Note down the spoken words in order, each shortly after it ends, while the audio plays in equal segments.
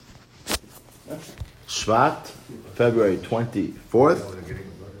Shvat, February 24th.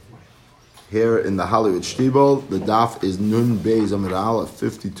 Here in the Hollywood Shtibel, the daf is Nun Beis Amid Aleph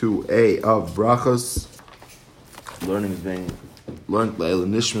 52a of Brachos. Learning is being learned by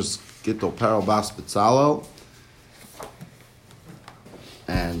Nishmas Gittel Perel Bas Betzalel.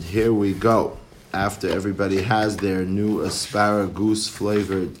 And here we go. After everybody has their new asparagus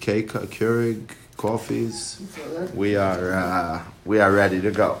flavored cake, Keurig coffees, we are ready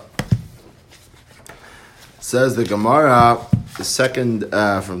to go. Says the Gemara, the second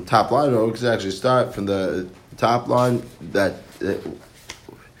from top line, or we could actually start from the top line, that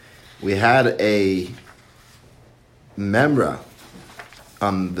we had a memra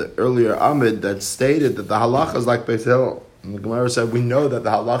on the earlier Amid that stated that the halacha is like Beis Hillel. And the Gemara said, we know that the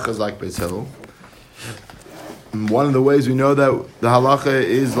halacha is like Beis Hillel. And one of the ways we know that the halacha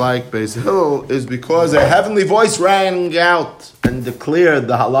is like Beis Hillel is because a heavenly voice rang out and declared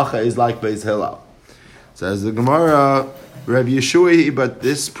the halacha is like Beis Hillel. Says the Gemara, Rabbi Yeshua, but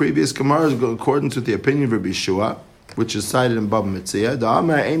this previous Gemara is in accordance with the opinion of Rabbi Yeshua, which is cited in Baba Metzia,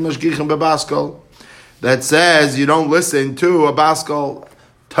 that says you don't listen to a baskal.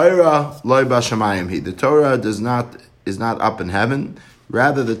 Torah loy b'shamayim. The Torah is not up in heaven.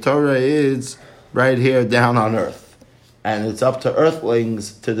 Rather, the Torah is right here down on earth, and it's up to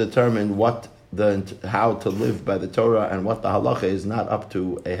earthlings to determine how to live by the Torah, and what the halacha is not up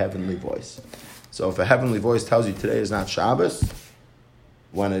to a heavenly voice. So if a heavenly voice tells you today is not Shabbos,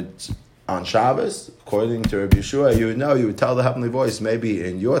 when it's on Shabbos, according to Rabbi Yeshua, you would tell the heavenly voice, maybe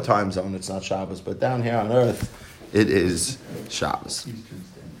in your time zone it's not Shabbos, but down here on earth, it is Shabbos.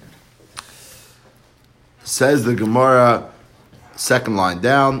 Says the Gemara, second line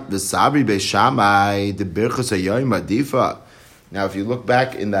down, the Sabri Beishamai, the Birchos Hayoim Adifa. Now if you look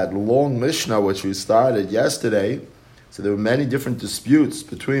back in that long Mishnah, which we started yesterday, so there were many different disputes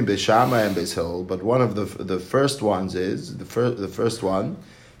between Beis Shammai and Beis Hillel, but one of the first ones is, the first one,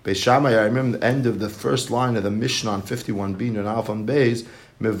 Beis Shammai, I remember the end of the first line of the Mishnah on 51b, Nun Alf on Beis,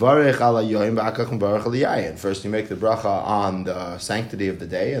 Mevarech ala yoim v'akach mevarech al yayin. First you make the bracha on the sanctity of the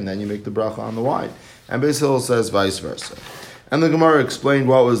day, and then you make the bracha on the wine. And Beis Hillel says vice versa. And the Gemara explained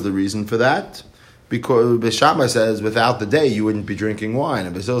what was the reason for that. Because Beis Shammai says without the day you wouldn't be drinking wine,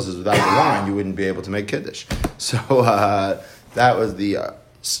 and Beis Hillel says without the wine you wouldn't be able to make kiddush. So that was the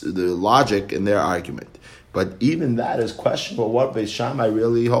logic in their argument. But even that is questionable what Beis Shammai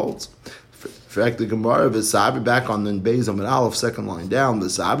really holds. In fact, the Gemara of Sabri back on the Beis Amid Aleph, second line down, the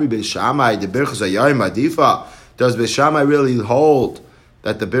Sabri Beis Shammai the Birchos Hayoim Adifa. Does Beis Shammai really hold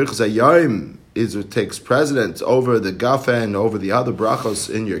that the Birchos Hayoim takes precedence over the gafen and over the other brachos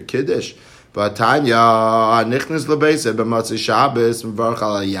in your kiddush? Vatanya nichnas lebeisa b'matzei Shabbos m'varach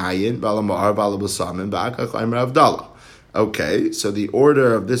al yayin b'alamar b'alabasamim b'akach aymer avdallah. Okay, so the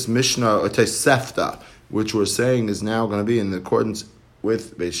order of this Mishnah or Tosefta, which we're saying is now going to be in accordance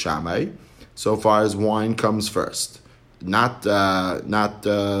with Beis Shammai, so far as wine comes first, not on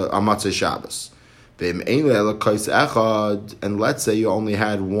Matzei Shabbos. And let's say you only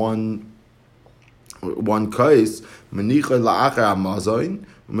had one kais, menicha la'achar ha'mazoin,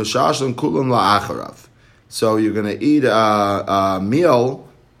 u'meshashlan kulam la'acharav. So you're going to eat a meal,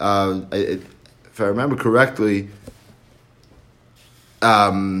 if I remember correctly,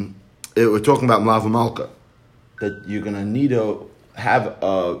 we're talking about Mlav Malka, that you're going to need to have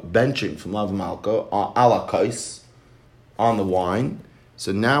a benching from Mlav Malka a la kais on the wine.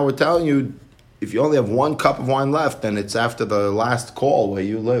 So now we're telling you, if you only have one cup of wine left, then it's after the last call where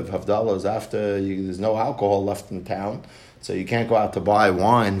you live. Havdalah is after there's no alcohol left in town, so you can't go out to buy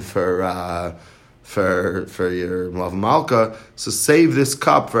wine for your Mlav Malka. So save this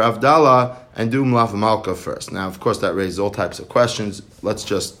cup for Havdalah and do Mlav Malka first. Now, of course, that raises all types of questions. Let's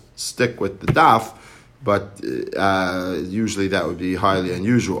just stick with the daf, but usually that would be highly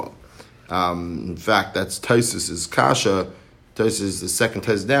unusual. In fact, that's Tosfos' kasha. Tosfos is the second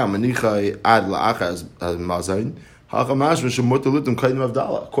Tosfos down. Manichai ad la'achar mazayin.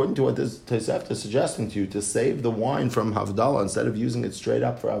 According to what this Tosefta is suggesting to you, to save the wine from Havdalah instead of using it straight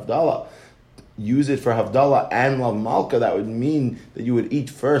up for Havdalah, use it for Havdalah and Mlav Malka. That would mean that you would eat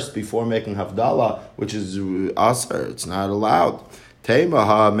first before making Havdalah, which is asar. It's not allowed. Tema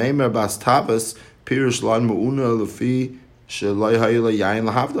ha meimer bas tavas pirush lan mu'una lefi sheloi hayla yain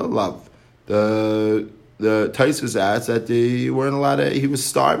lahavdalah. The Tosfos adds that he was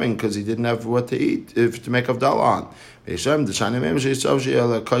starving because he didn't have what to eat to make Havdalah on. So I'm not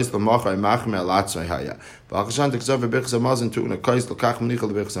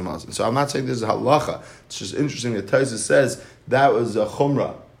saying this is halacha. It's just interesting that Tosfos says that was a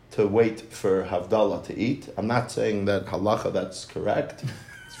chumrah to wait for Havdalah to eat. I'm not saying that halacha that's correct.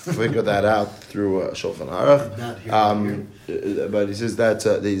 figure that out through Shulchan Aruch. But he says that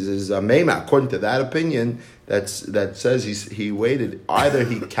this is a mema. According to that opinion, that says he waited. Either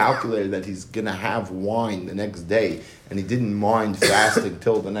he calculated that he's going to have wine the next day, and he didn't mind fasting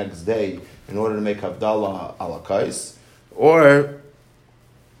till the next day in order to make Havdalah ala kais, or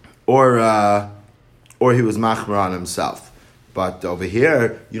he was machmer on himself. But over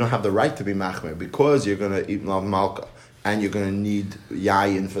here, you don't have the right to be machmer because you're going to eat lav malka. And you're going to need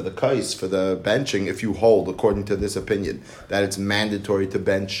yayin for the kais, for the benching, if you hold, according to this opinion, that it's mandatory to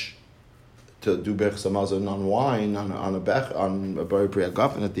bench, to do Birchos Hamazon on wine, on a Bari Pri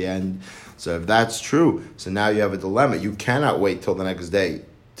Hagafen at the end. So if that's true, so now you have a dilemma. You cannot wait till the next day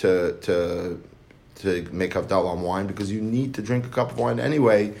to make Havdalah on wine, because you need to drink a cup of wine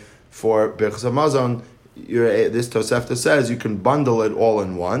anyway for Birchos Hamazon. This Tosefta says you can bundle it all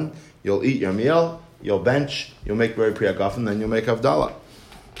in one. You'll eat your meal, you'll bench, you'll make Bari Pri Hagafen, then you'll make Havdalah.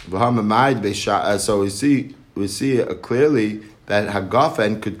 So we see clearly that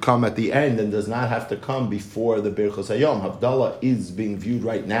Hagafen could come at the end and does not have to come before the Birchos Hayom. Havdalah is being viewed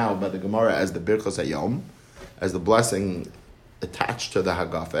right now by the Gemara as the Birchos Hayom, as the blessing attached to the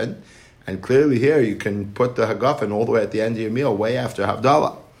Hagafen. And clearly here you can put the Hagafen all the way at the end of your meal, way after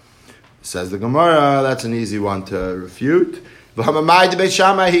Havdalah. Says the Gemara, that's an easy one to refute. Why you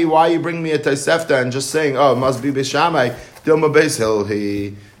bring me a Tosefta and just saying, oh, it must be Beis Shammai, Dilma Beis Hillel.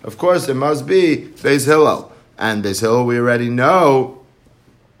 Of course, it must be Beis Hillel. And Beis Hillel, we already know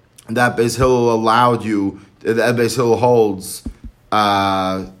that Beis Hillel allowed you, that Beis Hillel holds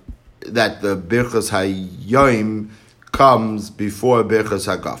that the Birchos Hayom comes before Birchos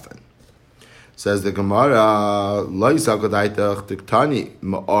Hagafen. Says the Gemara, Lo yisal kodaitach tiktani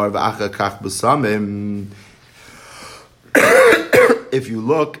ma'or v'achar kach b'samim. If you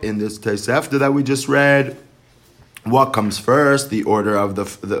look in this Tosefta that we just read, what comes first? The order of the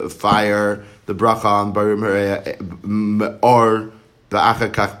fire, the bracha on barim or the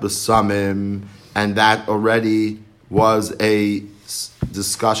achakach b'samim, and that already was a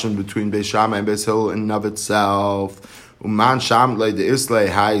discussion between Beis Shammai and Beis Hillel in and of itself. Uman shamle de islay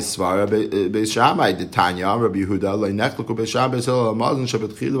hay svara Beis Shammai de Tanya Rabbi Yehuda le nechluku Beis Shammai Beis Hillel amazon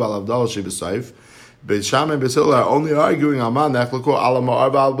shebetchilu al avdal shebesayif. Beis Shammai and Beis Hillel are only arguing aman nechluku ala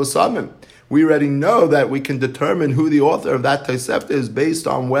ma'ar ba'al b'samim. We already know that we can determine who the author of that Tosefta is based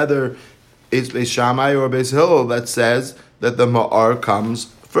on whether it's Beis Shammai or Beis Hillel that says that the ma'ar comes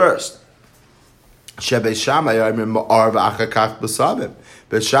first. Beis Shammai ma'ar v'achakach b'samim.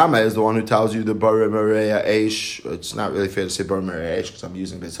 Beis Shammai is the one who tells you the Bari Mareya Eish. It's not really fair to say Bari Mareya Eish because I'm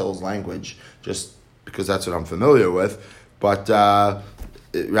using Beis Hillel's language just because that's what I'm familiar with. But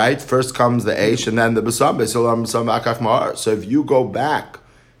right, first comes the Eish and then the B'sam. Beis Hillel b'sam v'achakach ma'ar. So if you go back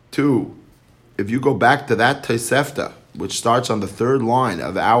to that Tosefta, which starts on the third line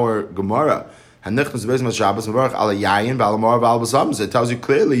of our Gemara, it tells you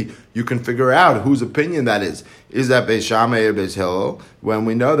clearly, you can figure out whose opinion that is. Is that Beis Shammai or Beis Hillel? When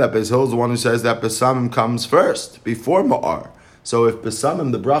we know that Beis Hillel is the one who says that Besamim comes first, before Ma'ar. So if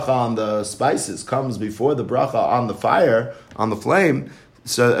Besamim, the bracha on the spices, comes before the bracha on the fire, on the flame,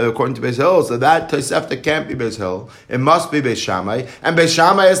 so according to Beis Hillel, so that Tosefta can't be Beis Hillel. It must be Beis Shammai. And Beis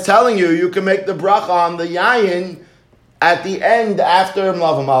Shammai is telling you can make the bracha on the yayin at the end, after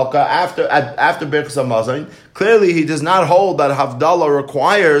Mlav Malka, after Birchos Hamazon. Clearly, he does not hold that Havdalah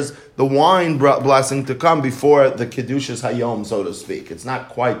requires the wine blessing to come before the Kedushas Hayom, so to speak. It's not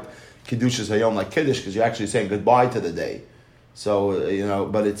quite Kedushas Hayom like Kiddush, because you're actually saying goodbye to the day. So,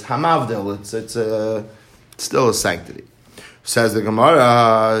 but it's Hamavdil, it's still a sanctity. Says the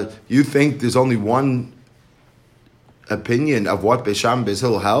Gemara, you think there's only one opinion of what Beis Shammai and Beis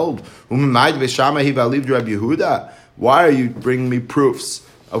Hillel held? Beis Shammai he believed Rabbi Yehuda. Why are you bringing me proofs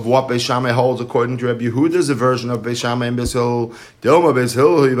of what Beis Shammai holds according to Rabbi Yehuda's version of Beis Shammai and Beis Hillel? Dilma Beis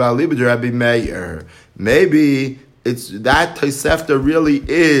Hillel he believed Rabbi Meir. Maybe it's that Tosefta really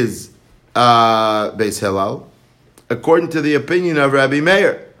is Beis Hillel according to the opinion of Rabbi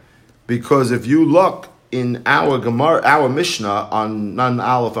Meir, because if you look in our Gemara, our Mishnah on Nun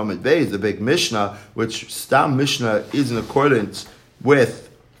Aleph Amid Beis, the big Mishnah, which Stam Mishnah is in accordance with,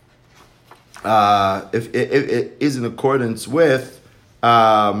 if it is in accordance with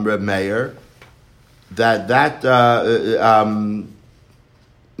Reb Meir, that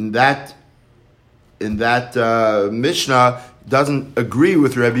Mishnah doesn't agree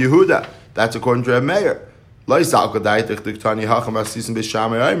with Reb Yehuda. That's according to Reb Meir. Says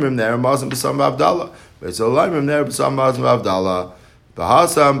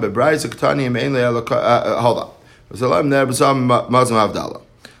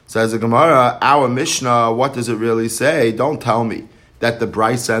the Gemara, our Mishnah, what does it really say? Don't tell me that the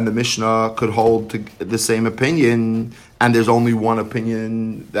Brisa and the Mishnah could hold to the same opinion, and there's only one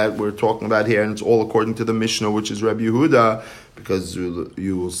opinion that we're talking about here, and it's all according to the Mishnah, which is Rabbi Yehuda, because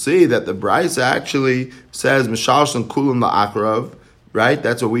you will see that the Brisa actually says Mishalshan Kulam La'akrav, right?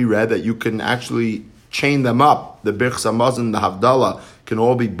 That's what we read, that you can actually chain them up. The Birchas Hamazon, the Havdalah, can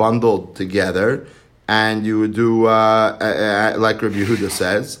all be bundled together, and you would do like Rabbi Yehuda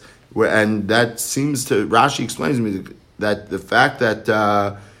says, and that seems to, Rashi explains to me that the fact that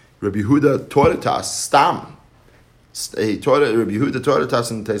Rabbi Yehuda taught it to us, Stam, Rabbi Yehuda taught it to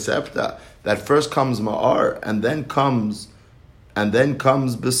us in Tosefta, that first comes Ma'ar, and then comes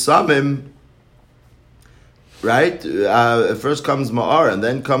Besamim, right? First comes Ma'ar, and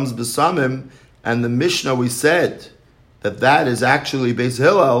then comes Besamim, and the Mishnah, we said that is actually Beis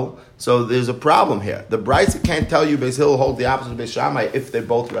Hillel, so there's a problem here. The Brisa can't tell you Beis Hillel hold the opposite of Beis Shammai if they're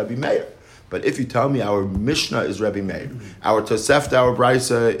both Rabbi Meir. But if you tell me our Mishnah is Rabbi Meir, our Tosefta, our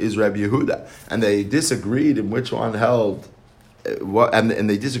Brisa is Rabbi Yehuda, and they disagreed in which one held, and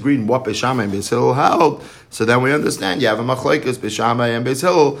they disagreed in what Beis Shammai and Beis Hillel held, so then we understand you have a Machlekes, Beis Shammai and Beis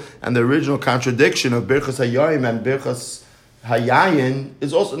Hillel, and the original contradiction of Birchas Hayoim and Birchas Hayayin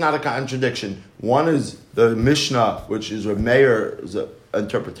is also not a contradiction. One is the Mishnah, which is Rabbi Meir's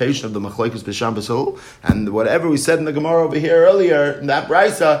interpretation of the Machlekes Beis Shammai Beis Hillel, and whatever we said in the Gemara over here earlier, in that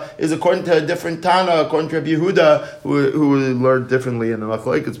Brisa, is according to a different Tana, according to Rabbi Yehuda, who learned differently in the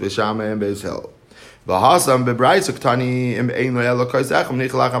Machlekes Beis Shammai and Beis Hillel. V'hasam beBrisa ktani im ein lo elo koisechem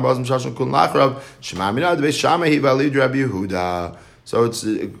nichalach ambazim shashon kun lachrav shema minad Beis Shammai hi valid Rabbi Yehuda. So it's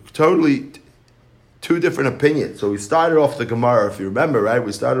totally two different opinions. So we started off the Gemara, if you remember, right?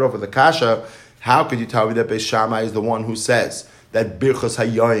 We started off with the Kasha. How could you tell me that Beis Shammai is the one who says that Birchas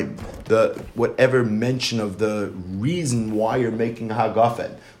Hayoim, the whatever mention of the reason why you're making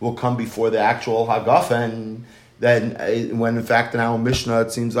Hagafen, will come before the actual Hagafen? Then, when in fact in our Mishnah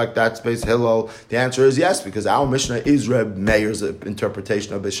it seems like that's Beis Hillel, the answer is yes, because our Mishnah is Reb Meir's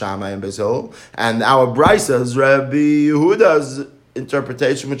interpretation of Beis Shammai and Beis Hillel, and our Brisa is Rabbi Yehuda's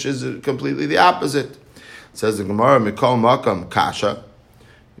interpretation, which is completely the opposite. It says the Gemara, Mikol Makam Kasha.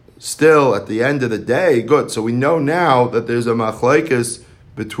 Still, at the end of the day, good. So we know now that there's a machlekes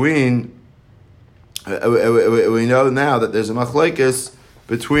between. We know now that there's a machlekes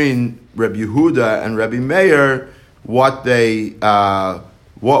between Rabbi Yehuda and Rabbi Meir. What they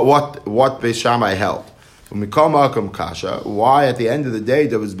what Beis Shammai held. Mikol Makam Kasha. Why at the end of the day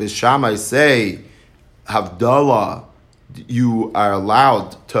does Beis Shammai say Havdalah? You are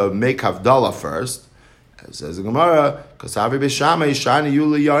allowed to make Havdalah first. It says the Gemara, Kasavi Beis Shammai Shani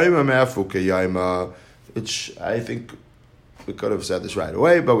Yula Yaima Me'afuka Yaima, which I think we could have said this right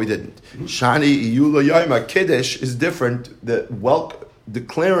away, but we didn't. Shani Yula Yaima, Kiddush is different.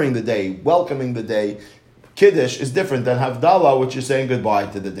 Declaring the day, welcoming the day, Kiddush is different than Havdalah, which is saying goodbye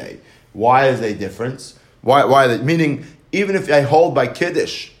to the day. Why is there a difference? Why that? Meaning, even if I hold by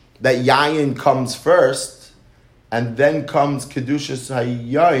Kiddush that Yayin comes first, and then comes Kedushas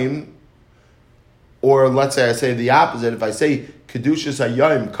Hayayim, or let's say I say the opposite. If I say Kedushas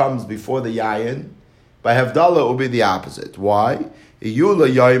Hayayim comes before the Yayin, by Havdalah it will be the opposite. Why?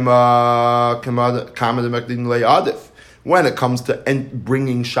 When it comes to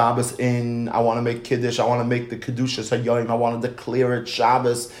bringing Shabbos in, I want to make Kiddush, I want to make the Kedushas Hayayim, I want to declare it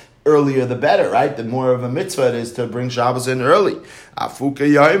Shabbos, earlier the better, right? The more of a mitzvah it is to bring Shabbos in early. But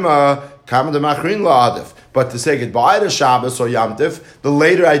to say goodbye to Shabbos or Yom Tif, the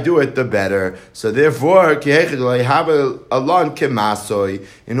later I do it, the better. So therefore, in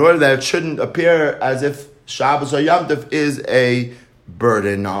order that it shouldn't appear as if Shabbos or Yom Tif is a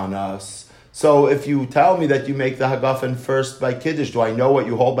burden on us. So if you tell me that you make the Hagafen first by Kiddush, do I know what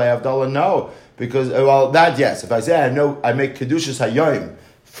you hold by Havdalah? No. Because, well, that yes. If I say I make Kedushas Hayom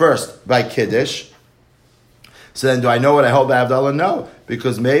first by Kiddush, so then do I know what I hold by Havdalah? No.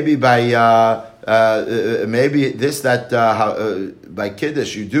 Because maybe by by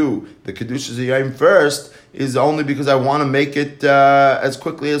Kiddush you do the Kedushas Hayom first is only because I want to make it as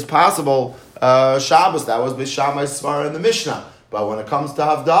quickly as possible Shabbos. That was Beis Shammai's Svara in the Mishnah. But when it comes to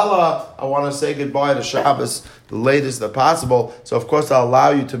Havdalah, I want to say goodbye to Shabbos the latest that possible. So of course I'll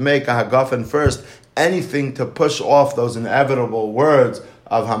allow you to make a Hagafen first. Anything to push off those inevitable words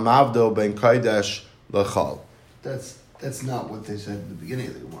of Hamavdil ben Kodesh L'chol. That's not what they said at the beginning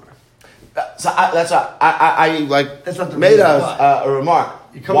of the Gemara. So I made a remark.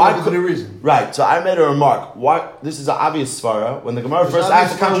 You come up with a new reason. Right, so I made a remark. Why? This is an obvious svara. When the Gemara There's first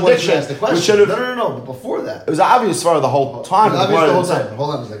asked the contradiction, we should have... No, but before that. It was an obvious svara the whole time. Hold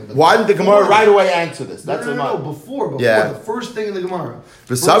on a second. Why didn't the Gemara right away answer this? That's no, before. Yeah. The first thing in the Gemara.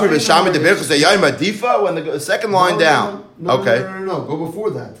 When the second line down. Okay. No. Go before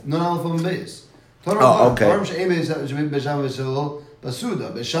that. No, alpha and base. Oh, okay.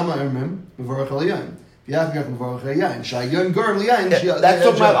 That's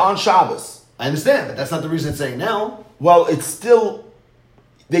talking about on Shabbos. I understand, but that's not the reason it's saying now. Well, they still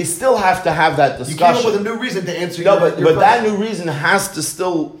have to have that discussion. You came up with a new reason to answer your but that new reason has to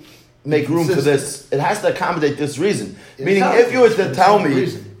still make room for this. It has to accommodate this reason. Meaning, if you were to tell me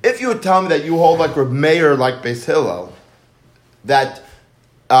that you hold like Reb Meir, like Beis Hillel, that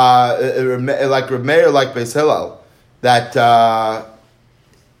like Reb Meir, like Beis Hillel, that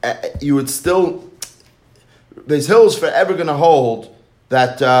you would still... Beis Hillel is forever going to hold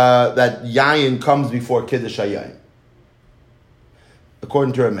that that yayin comes before Kiddush HaYayin.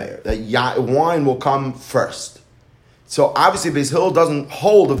 According to Reb Meir, that wine will come first. So obviously Beis Hillel doesn't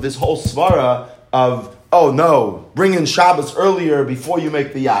hold of this whole svara of, oh no, bring in Shabbos earlier before you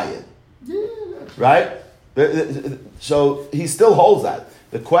make the yayin. Yeah, right? So he still holds that.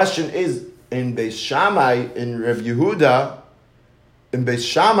 The question is, in Beis Shammai, in Rav Yehuda, in Beis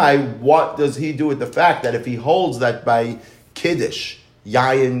Shammai, what does he do with the fact that if he holds that by Kiddush,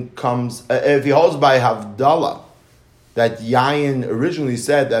 Yayin comes, if he holds by Havdalah, that Yayin originally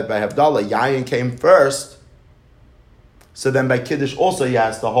said that by Havdalah, Yayin came first, so then by Kiddush also he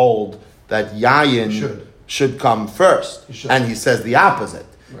has to hold that Yayin should come first. And he says the opposite.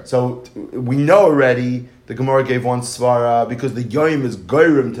 Right. So we know already the Gemara gave one svara because the Yom is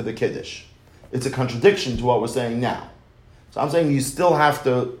goyrim to the Kiddush. It's a contradiction to what we're saying now. So I'm saying you still have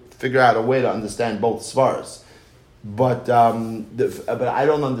to figure out a way to understand both svaras. But I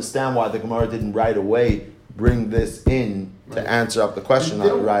don't understand why the Gemara didn't right away bring this in to answer up the question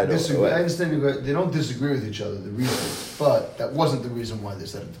right away. I understand they don't disagree with each other, the reason, but that wasn't the reason why they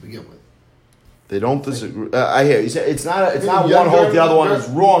said it to begin with. They don't disagree. I hear you say it's not one hold, the other one is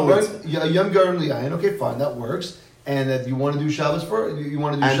wrong. Yom Garim Liyayin, okay, fine, that works. And that you want to do Shabbos first, you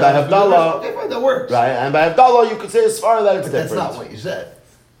want to do Shabbos by Havdalah, okay, fine, that works. Right, and by Havdalah you could say as far as that it's but different. That's not what you said.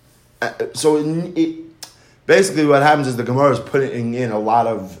 Basically what happens is the Gemara is putting in a lot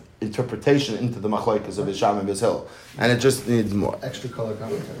of interpretation into the Machlokes of Isham and Beis Hillel, and it just needs more. Extra color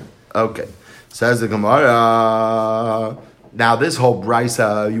commentary. Okay. Says the Gemara, now this whole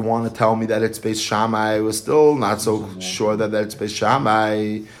brisa, you want to tell me that it's Beis Shammai, we're still not so sure that it's Beis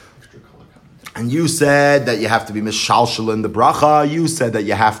Shammai. And you said that you have to be mishalshel in the bracha. You said that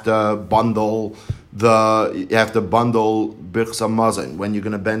you have to bundle Birchas Hamazon when you're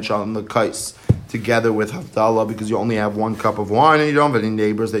going to bench on the kais together with Havdalah because you only have one cup of wine and you don't have any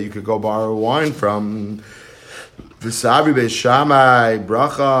neighbors that you could go borrow wine from. V'sabri Beis Shammai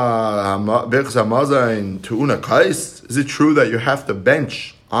bracha Birchas Hamazon tu'una kais. Is it true that you have to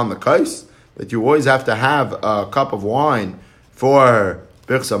bench on the kais? That you always have to have a cup of wine for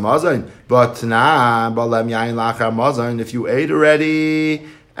Birchas Hamazon, but if you ate already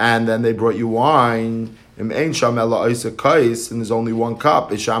and then they brought you wine, and there's only one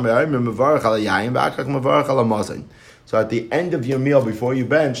cup, so at the end of your meal before you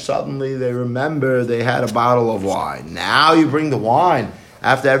bench, suddenly they remember they had a bottle of wine. Now you bring the wine.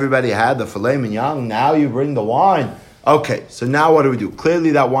 After everybody had the filet mignon, now you bring the wine. Okay, so now what do we do?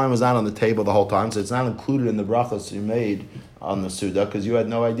 Clearly that wine was not on the table the whole time, so it's not included in the brachos you made on the Suda, because you had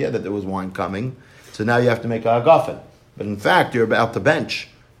no idea that there was wine coming. So now you have to make a hagafen. But in fact, you're about to bench.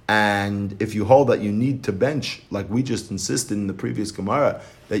 And if you hold that you need to bench, like we just insisted in the previous Gemara,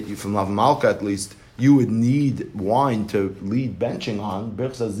 that you, from Lav Malka at least, you would need wine to lead benching on.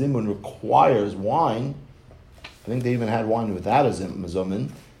 Birchas Zimun requires wine. I think they even had wine without a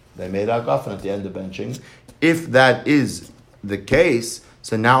Zimun. They made a hagafen at the end of benching. If that is the case,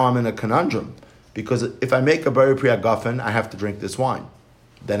 so now I'm in a conundrum. Because if I make a Bari Pri Hagafen, I have to drink this wine.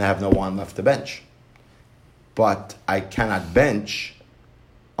 Then I have no wine left to bench. But I cannot bench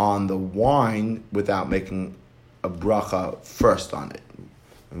on the wine without making a bracha first on it.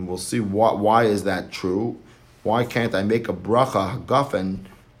 And we'll see why is that true. Why can't I make a bracha Hagafen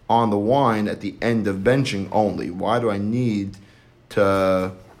on the wine at the end of benching only? Why do I need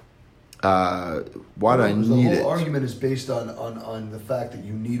to... The whole argument is based on the fact that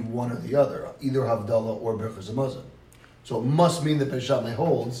you need one or the other, either Havdalah or Birchas Hamazon. So it must mean that Beis Shammai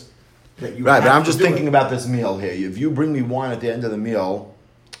holds that you. Right, but I'm just thinking about this meal here. If you bring me wine at the end of the meal,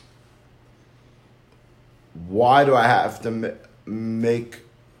 why do I have to make?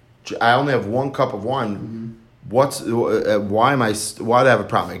 I only have one cup of wine. Why do I have a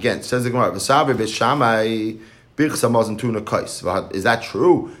problem? Again, says the Gemara, V'savi b'shamai birchas hamazon tuna kais. Is that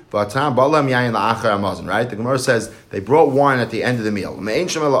true? Right? The Gemara says they brought wine at the end of the meal.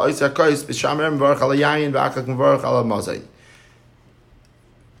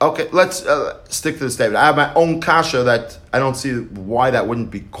 Okay, let's stick to the statement. I have my own kasha that I don't see why that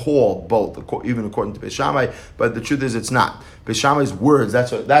wouldn't be called both, even according to Beis Shammai, but the truth is it's not. Beis Shammai's words, that's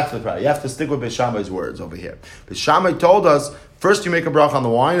the problem. You have to stick with Beis Shammai's words over here. Beis Shammai told us, first you make a bracha on the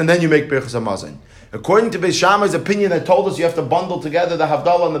wine, and then you make birchas hamazon. According to Beis Shammai's opinion that told us you have to bundle together the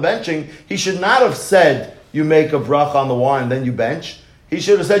havdalah and the benching, he should not have said you make a bracha on the wine and then you bench. He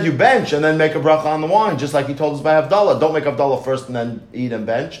should have said you bench and then make a bracha on the wine, just like he told us by havdalah. Don't make havdalah first and then eat and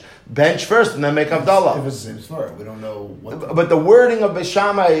bench. Bench first and then make havdalah. If it's the same story, we don't know what. But the wording of Beis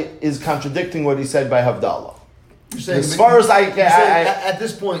Shammai is contradicting what he said by havdalah. You're saying, as far as at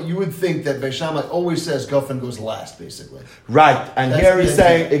this point, you would think that Beis Shammai always says guffin goes last, basically. Right, and That's here he's the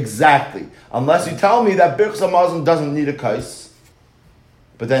saying idea. exactly. Unless you tell me that birchas hamazon doesn't need a kais,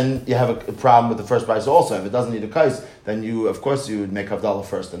 but then you have a problem with the first price also. If it doesn't need a kais, then you would make havdalah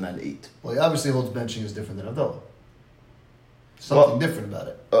first and then eat. Well, he obviously holds benching is different than havdalah. Something different about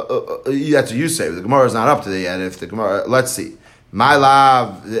it. That's what you say. The Gemara is not up to that yet. If the Gemara, let's see. My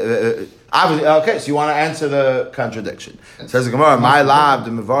love. Obviously, okay, so you want to answer the contradiction. It says the Gemara, my love,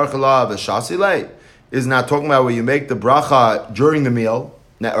 the mevarchala, the shasile, is not talking about where you make the bracha during the meal,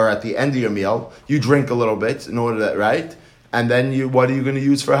 or at the end of your meal. You drink a little bit in order that, right? And then what are you going to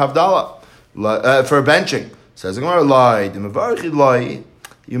use for havdalah? For benching. Says the Gemara, the mevarchala,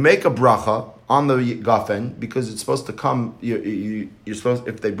 you make a bracha on the gafen because it's supposed to come. You're supposed,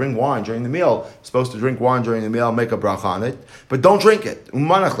 if they bring wine during the meal, you're supposed to drink wine during the meal, make a bracha on it, but don't drink it.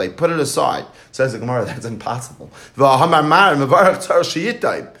 Umanachle, put it aside. Says the Gemara, that's impossible.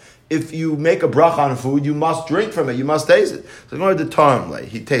 If you make a bracha on food, you must drink from it. You must taste it. So the Gemara the term,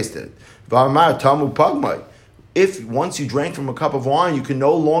 he tasted it. If once you drank from a cup of wine, you can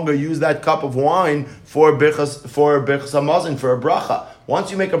no longer use that cup of wine for birchas hamazon, for a bracha.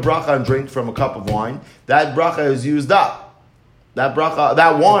 Once you make a bracha and drink from a cup of wine, that bracha is used up. That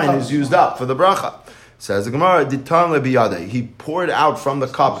wine is used up for the bracha. Says the Gemara, he poured out from the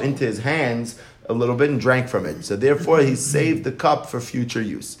cup into his hands a little bit and drank from it. So therefore, he saved the cup for future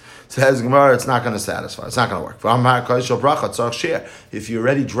use. Says the Gemara, it's not going to satisfy. It's not going to work. If you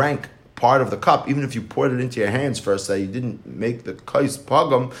already drank part of the cup, even if you poured it into your hands first, say you didn't make the kais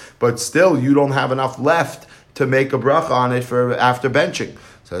pagam, but still you don't have enough left to make a bracha on it for after benching.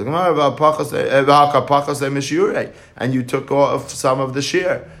 So and you took off some of the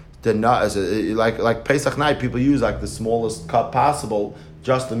shear. Like Pesach night, people use like the smallest cup possible,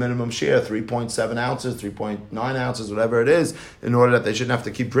 just the minimum shear, 3.7 ounces, 3.9 ounces, whatever it is, in order that they shouldn't have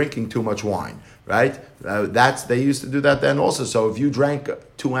to keep drinking too much wine, right? They used to do that then also. So if you drank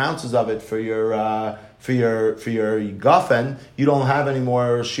 2 ounces of it for your guffen, you don't have any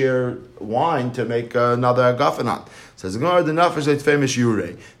more sheer wine to make another guffen on. Says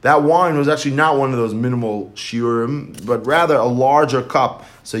that wine was actually not one of those minimal shiurim, but rather a larger cup.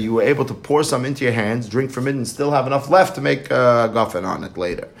 So you were able to pour some into your hands, drink from it, and still have enough left to make a guffen on it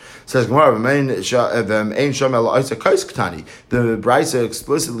later. Says the Brisa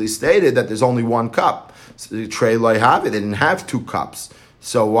explicitly stated that there's only one cup. Trey loyhavi, they didn't have 2 cups.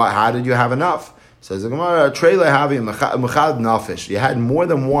 So how did you have enough? Says the Gemara, Trey loyhavi mechad nafish. You had more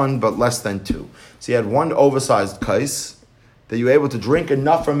than 1, but less than 2. So you had 1 oversized kais that you were able to drink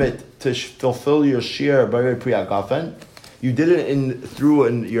enough from it to fulfill your shear by priya gafen. You did it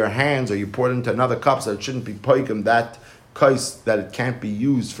through your hands, or you poured it into another cup, so it shouldn't be poikim that kais, that it can't be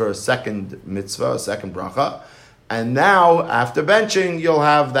used for a second mitzvah, a second bracha. And now, after benching, you'll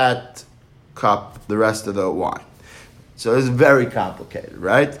have that cup, the rest of the wine. So it's very complicated,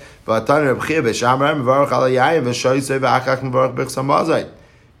 right?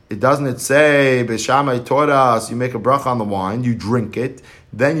 It doesn't say, Beis Shammai taught us, you make a bracha on the wine, you drink it,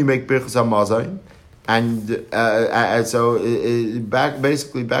 then you make birchas hamazon, and so back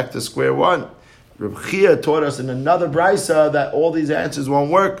to square one. Rabbi Chia taught us in another brisa that all these answers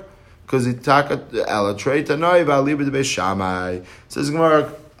won't work, because it says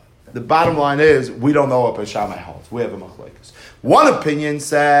Gemara, the bottom line is, we don't know what Beis Shammai holds. We have a machlokes. One opinion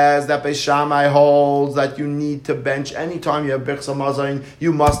says that Beis Shammai holds that you need to bench anytime you have birchas hamazon,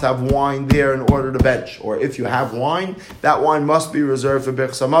 you must have wine there in order to bench. Or if you have wine, that wine must be reserved for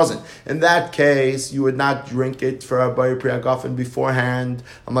birchas hamazon. In that case, you would not drink it for a bayir priya gafen beforehand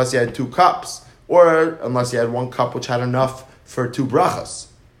unless you had 2 cups, or unless you had 1 cup which had enough for 2 brachas.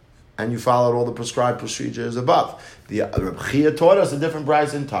 and you followed all the prescribed procedures above. The Rabbi Chia taught us a different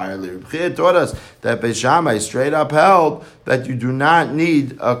price entirely. Rabbi Chia taught us that Beis Shammai straight up held that you do not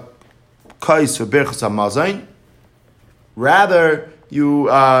need a kais for Birchos HaMazon. Rather, you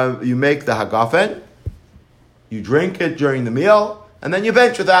make the hagafen, you drink it during the meal, and then you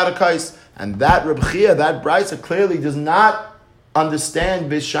bench without a kais. And that Rabbi Chia, that brisa clearly does not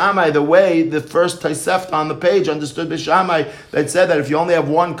understand Beis Shammai the way the first Tosefta on the page understood Beis Shammai, that said that if you only have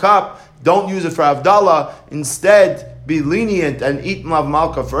one cup, don't use it for Havdalah. Instead, be lenient and eat Mlav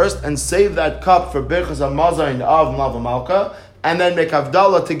Malka first, and save that cup for Birchos HaMazon of Mlav Malka, and then make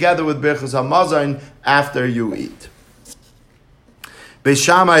Havdalah together with Birchos HaMazon after you eat. Beis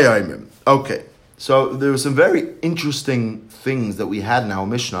Shammai Oimrim. Okay, so there were some very interesting things that we had in our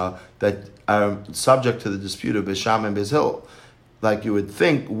Mishnah that are subject to the dispute of Beis Shammai and Beis Hillel. Like you would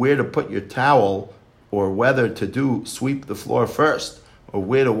think where to put your towel, or whether to sweep the floor first, or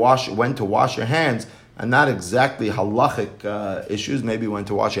when to wash your hands, and not exactly halachic issues, maybe when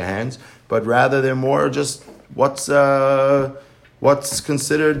to wash your hands, but rather they're more just what's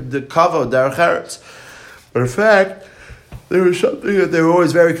considered the kavod derech eretz. But in fact, there was something that they were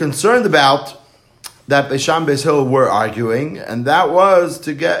always very concerned about, that Beis Shammai and Beis Hillel were arguing, and that was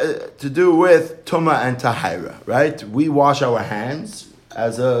to do with Tumah and Tahira, right? We wash our hands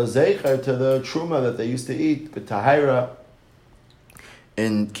as a zeicher to the truma that they used to eat, but Tahira,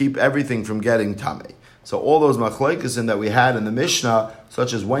 and keep everything from getting tamei. So all those machlokes that we had in the Mishnah,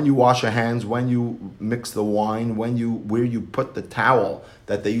 such as when you wash your hands, when you mix the wine, where you put the towel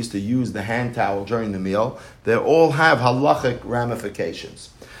that they used to use, the hand towel during the meal, they all have halachic ramifications.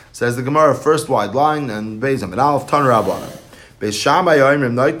 Says the Gemara, first wide line, and Beis Amid Aleph, Tan Rabbanan. Beis Shammai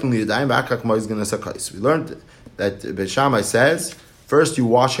Oimrim Noitun Liyadayim V'Akak Moizgan Esakais. We learned that Beis Shammai says, first you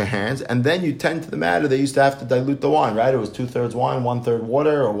wash your hands, and then you tend to the matter. They used to have to dilute the wine, right? It was 2/3 wine, 1/3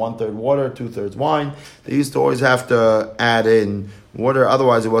 water, or 1/3 water, 2/3 wine. They used to always have to add in water,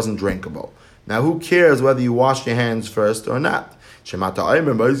 otherwise it wasn't drinkable. Now, who cares whether you wash your hands first or not? Shemata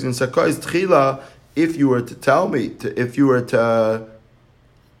Oimrim Moizgan Esakais Tchila. If you were to tell me, if you were to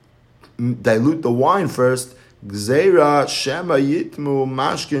dilute the wine first, Gzeira Shema Yitmu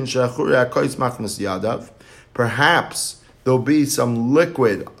Mashkin Shachuri Akais Machmas Yadav. Perhaps there'll be some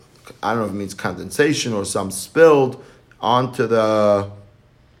liquid, I don't know if it means condensation or some spilled onto the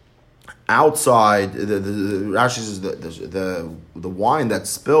outside. Rashi says the wine that's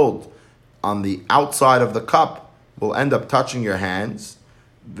spilled on the outside of the cup will end up touching your hands.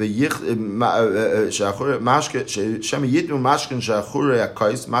 So if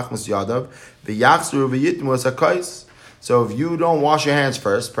you don't wash your hands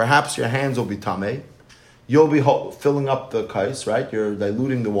first, perhaps your hands will be tamei. You'll be filling up the kais, right? You're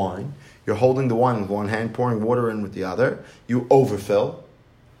diluting the wine. You're holding the wine with one hand, pouring water in with the other. You overfill.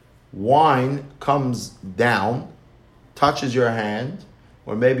 Wine comes down, touches your hand,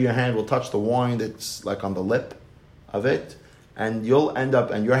 or maybe your hand will touch the wine that's like on the lip of it. And you'll end up,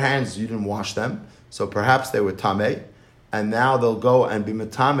 and your hands, you didn't wash them, so perhaps they were tamei, and now they'll go and be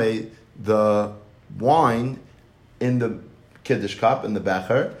metamei the wine in the kiddush cup, in the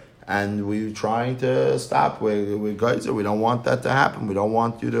becher, and we're trying to stop. We're guys, we don't want that to happen. We don't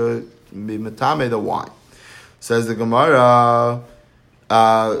want you to be metamei the wine. Says the Gemara,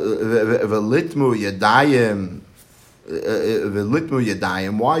 v'litmu yadayim.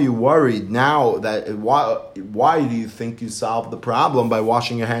 Why are you worried now? Why do you think you solved the problem by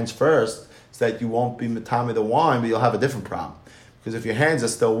washing your hands first, so that you won't be metame the wine, but you'll have a different problem? Because if your hands are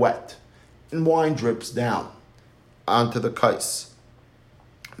still wet and wine drips down onto the kais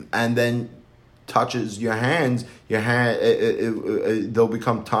and then touches your hands, they'll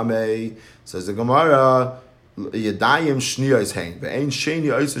become tamei. Says the Gemara, Yadayim shniyos hang ve'ein sheni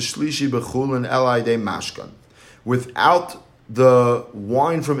oisa shlishi bechulin elai de mashkan. Without the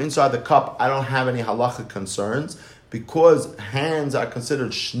wine from inside the cup, I don't have any halachic concerns, because hands are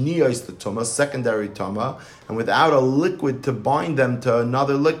considered shniyos the tumah, secondary tumah, and without a liquid to bind them to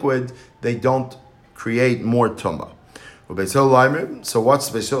another liquid, they don't create more tumah. So what's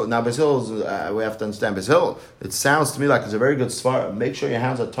Beis Hillel? Now Beis Hillel, we have to understand Beis Hillel. It sounds to me like it's a very good svara. Make sure your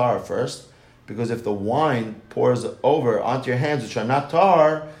hands are tar first, because if the wine pours over onto your hands which are not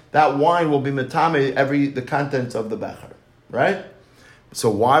tar, that wine will be metame the contents of the becher, right? So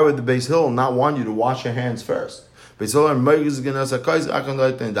why would the Beis Hillel not want you to wash your hands first? Beis Hillel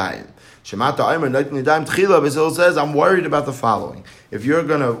says, I'm worried about the following. If you're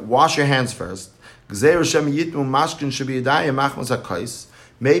going to wash your hands first, maybe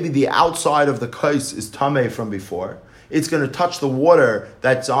the outside of the kais is tamei from before. It's going to touch the water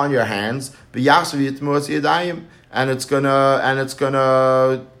that's on your hands, and it's gonna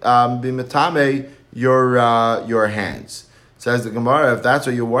be metame your hands. Says the Gemara, if that's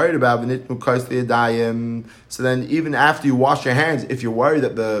what you're worried about, so then even after you wash your hands, if you're worried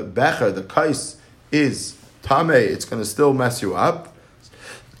that the becher, the kais, is tame, it's going to still mess you up.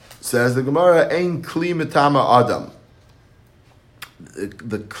 Says the Gemara, ein kli metama adam.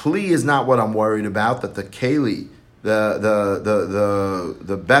 The kli is not what I'm worried about. That the keli,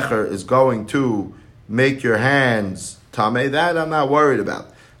 the becher is going to make your hands tame. That I'm not worried about.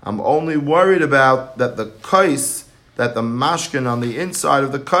 I'm only worried about that the kais, that the mashkin on the inside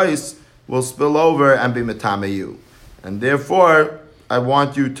of the kais will spill over and be metame you, and therefore I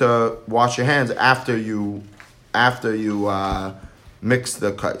want you to wash your hands after you mix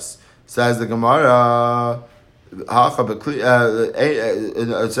the kais. Says the Gemara. It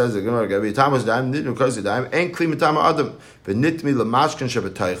says the Gemara, ain't kli metame adam v'nitmi lemashkin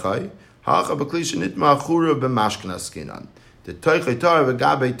shebetaychai hacha b'kli shenitma achura b'mashkin askinan. The toichay tar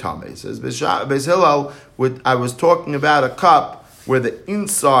v'gabe tame says Beis Hillel. I was talking about a cup where the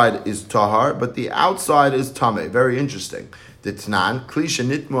inside is tahar, but the outside is tame. Very interesting. The Tanan kli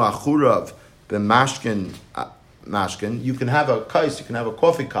shenitma achurav b'mashkin. Mashkin, you can have a kais, you can have a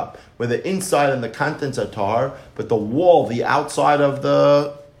coffee cup where the inside and the contents are tar, but the wall, the outside of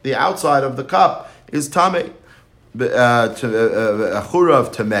the cup is tame. Achurav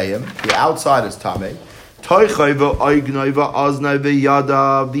tameim, the outside is tame.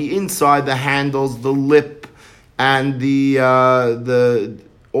 The inside, the handles, the lip, and the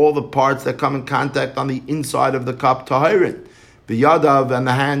all the parts that come in contact on the inside of the cup tahirin. The yadav and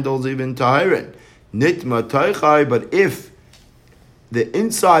the handles even tahirin. Nitma taichai, but if the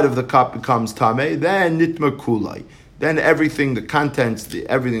inside of the cup becomes tameh, then nitma kulai. Then everything, the contents,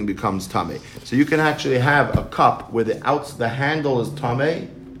 everything becomes tameh. So you can actually have a cup where the handle is tameh,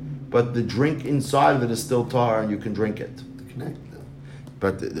 but the drink inside of it is still tar, and you can drink it.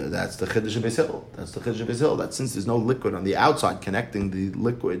 But that's the chiddush of Beis Hillel. That's the chiddush of Beis Hillel. That since there's no liquid on the outside connecting the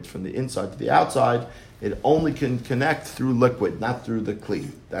liquid from the inside to the outside, it only can connect through liquid, not through the kli.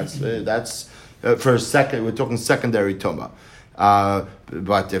 That's for a second, we're talking secondary tuma.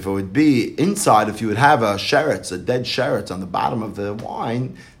 But if it would be inside, if you would have a dead sheretz on the bottom of the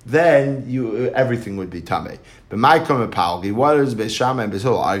wine, then everything would be tameh. But my palgi, what is Beis Shammai and Beis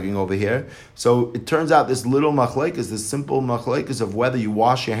Hillel arguing over here? So it turns out this little machlekes, this simple machlekes of whether you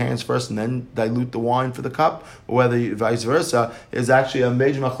wash your hands first and then dilute the wine for the cup, or whether vice versa, is actually a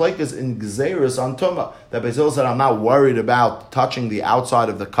major machlekes in gzeirus on tuma. That Beis Hillel said, I'm not worried about touching the outside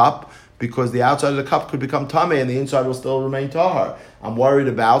of the cup, because the outside of the cup could become tameh and the inside will still remain tahar. I'm worried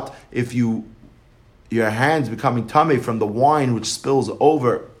about if your hands becoming tameh from the wine which spills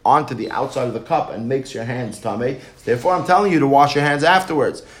over onto the outside of the cup and makes your hands tameh. Therefore, I'm telling you to wash your hands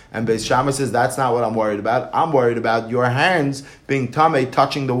afterwards. And Beis Shammai says that's not what I'm worried about. I'm worried about your hands being tameh,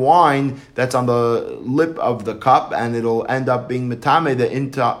 touching the wine that's on the lip of the cup, and it'll end up being metameh, the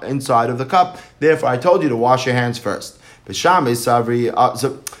inside of the cup. Therefore, I told you to wash your hands first. Beis Shammai savri.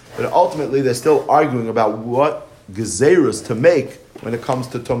 But ultimately, they're still arguing about what gezerus to make when it comes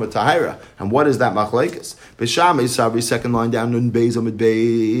to Tumah Tahira. And what is that machlekes? Beis Shammai sabri, second line down, nun beis amid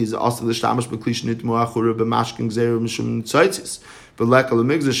beis, also the shtamish beklish nitmu achura b'mashkin gezeru mishum tzaitzis, v'leka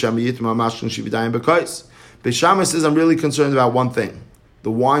l'migzah shem yitmu mashkin shividayim b'kais. Beis Shammai says, I'm really concerned about one thing,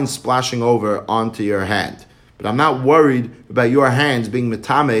 the wine splashing over onto your hand. But I'm not worried about your hands being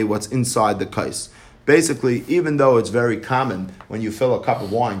metame what's inside the kais. Basically, even though it's very common when you fill a cup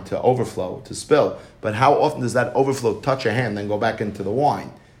of wine to overflow, to spill, but how often does that overflow touch your hand and then go back into the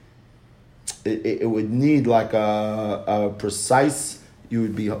wine? It would need like a precise, you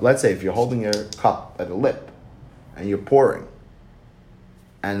would be, let's say if you're holding your cup at a lip and you're pouring,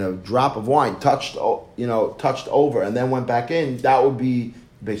 and a drop of wine touched over and then went back in, that would be,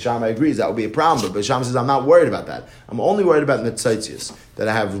 Beis Shammai agrees, that would be a problem. But Beis Shammai says, I'm not worried about that. I'm only worried about netzaitzius, that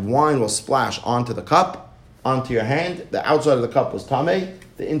I have wine will splash onto the cup, onto your hand. The outside of the cup was tameh,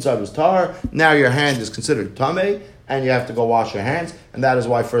 the inside was tar. Now your hand is considered tameh, and you have to go wash your hands. And that is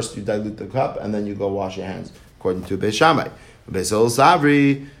why first you dilute the cup, and then you go wash your hands, according to Beis Shammai. Beis Hillel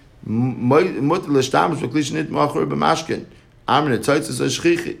savri, mutar l'shtamish v'klish nitmu achur b'mashkin. Amr netzaitzius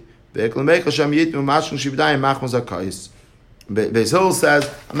ha'shchichi. Ve'eklamech Hashem yitmu mashkin shivdayim machmas hakais. Beis Hillel says,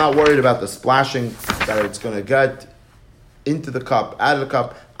 I'm not worried about the splashing that it's going to get into the cup, out of the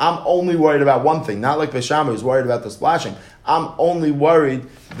cup. I'm only worried about one thing, not like Beis Shammai who's worried about the splashing. I'm only worried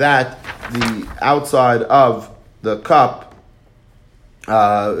that the outside of the cup,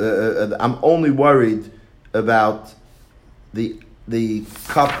 I'm only worried about the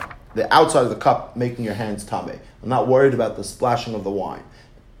cup, the outside of the cup making your hands tameh. I'm not worried about the splashing of the wine.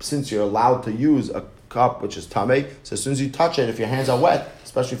 Since you're allowed to use cup, which is tamei. So as soon as you touch it, if your hands are wet,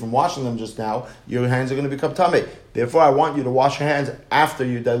 especially from washing them just now, your hands are going to become tamei. Therefore, I want you to wash your hands after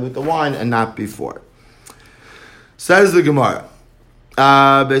you dilute the wine and not before. Says the Gemara.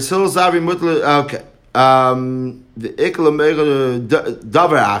 Okay. The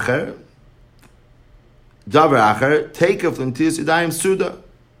davar acher take of l'ntilas yadayim suda.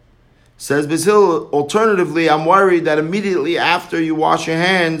 Says Basil, alternatively, I'm worried that immediately after you wash your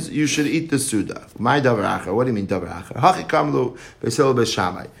hands, you should eat the suda. My davar acher. What do you mean davar acher? Hachi kamlu Basil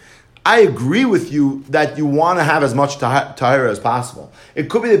b'shamai. I agree with you that you want to have as much tahira as possible. It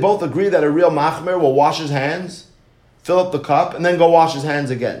could be they both agree that a real machmer will wash his hands, fill up the cup, and then go wash his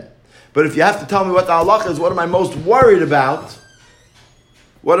hands again. But if you have to tell me what the halacha is, what am I most worried about?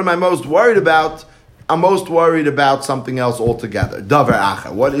 I'm most worried about something else altogether. Davar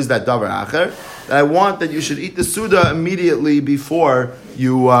acher. What is that davar acher? That I want that you should eat the suda immediately before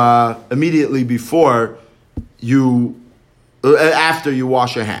you after you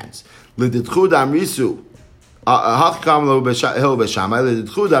wash your hands. Liditchu damrisu. Hakam hil b'shamai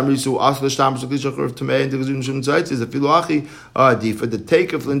liditchu damrisu asla shtam shekli shachur tamei and tegazun shum tzaitzis afilu achi for the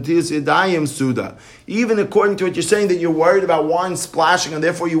take of l'ntilas yadayim suda. Even according to what you're saying that you're worried about wine splashing and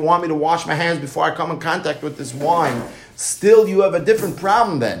therefore you want me to wash my hands before I come in contact with this wine, still you have a different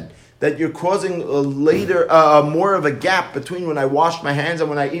problem then. That you're causing more of a gap between when I wash my hands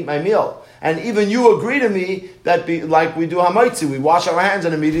and when I eat my meal. And even you agree to me that like we do hamaitzi, we wash our hands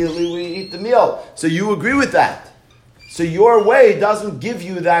and immediately we eat the meal. So you agree with that. So your way doesn't give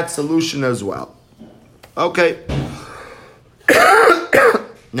you that solution as well. Okay.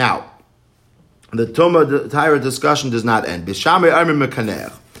 Now, the Tahira discussion does not end. Bishamei Armin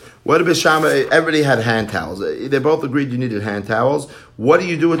Mekaner. What did Bishamei? Everybody had hand towels. They both agreed you needed hand towels. What do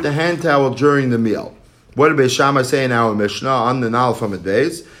you do with the hand towel during the meal? What did Bishamei say in our Mishnah on the Nal from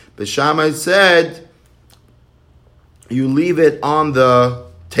Beis? Bishamai said, you leave it on the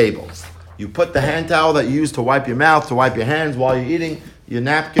table. You put the hand towel that you use to wipe your mouth, to wipe your hands while you're eating, your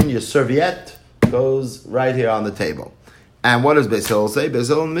napkin, your serviette, goes right here on the table. And what does Beis Hillel say? Beis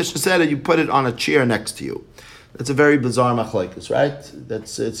Hillel in the Mishnah said that you put it on a chair next to you. That's a very bizarre machlokes, right? It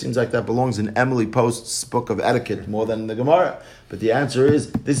seems like that belongs in Emily Post's book of etiquette more than in the Gemara. But the answer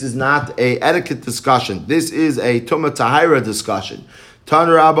is, this is not a etiquette discussion. This is a Tumah Tahira discussion. Tan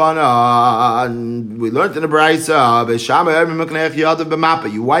Rabbanan, we learned in the Braysa,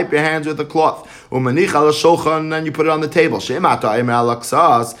 you wipe your hands with a cloth, and then you put it on the table. If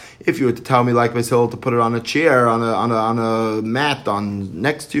you were to tell me like Beis Hillel to put it on a chair, on a mat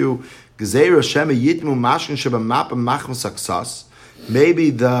next to you, maybe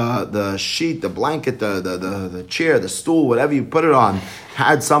the sheet, the blanket, the chair, the stool, whatever you put it on,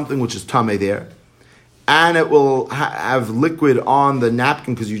 had something which is tamei there. And it will have liquid on the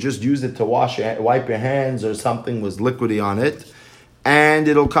napkin because you just used it to wipe your hands or something was liquidy on it. And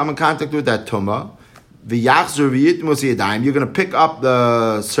it'll come in contact with that tumah. You're going to pick up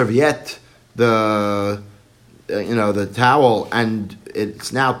the serviette, the towel, and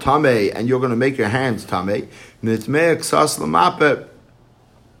it's now tamei, and you're going to make your hands tamei.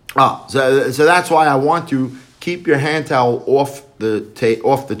 So that's why I want you keep your hand towel off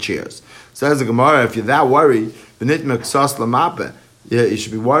the chairs. Says the Gemara, if you're that worried, you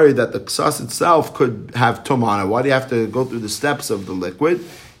should be worried that the ksas itself could have tum on it. Why do you have to go through the steps of the liquid?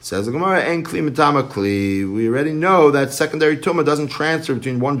 Says the Gemara, en kli mitama kli. We already know that secondary tumah doesn't transfer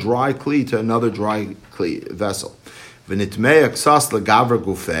between one dry kli to another dry kli vessel. V'nitmei ksas legavra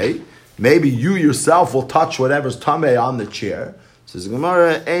gufei. Maybe you yourself will touch whatever's tamei on the chair. Says the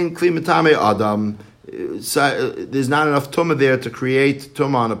Gemara, en kli mitame adam. So, there's not enough tumah there to create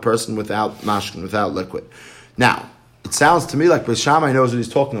tumah on a person without mashkin, without liquid. Now, it sounds to me like Beis Shammai knows what he's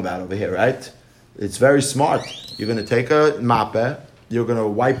talking about over here, right? It's very smart. You're going to take a mappeh, you're going to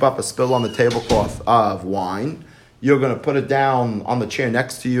wipe up a spill on the tablecloth of wine, you're going to put it down on the chair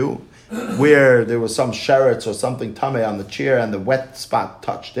next to you, where there was some sheretz or something tameh on the chair and the wet spot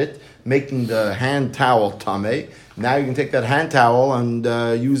touched it, making the hand towel tameh. Now you can take that hand towel and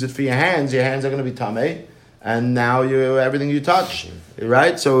use it for your hands. Your hands are going to be tameh, and now everything you touch,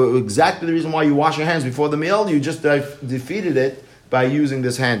 right? So exactly the reason why you wash your hands before the meal, you just defeated it by using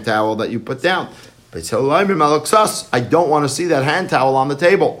this hand towel that you put down. I don't want to see that hand towel on the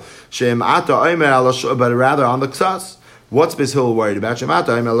table, but rather on the ksas. What's Beis Hillel worried about? If you're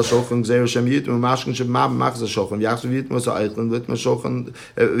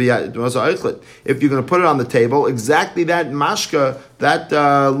going to put it on the table, exactly that mashka, that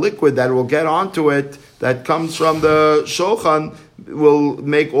liquid that will get onto it, that comes from the shulchan, will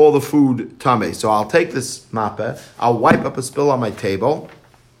make all the food tameh. So I'll take this mappeh, I'll wipe up a spill on my table,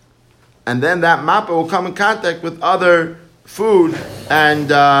 and then that mappa will come in contact with other food and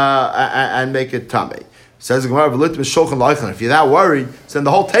make it tummy. Says the Gemara, if you're that worried, so then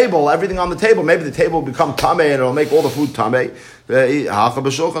the whole table, everything on the table, maybe the table will become tummy and it'll make all the food tummy. Same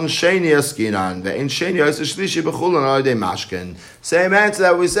answer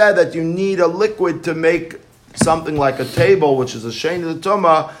that we said, that you need a liquid to make something like a table, which is a sheni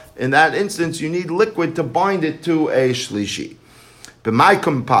l'tumah. In that instance, you need liquid to bind it to a shlishi.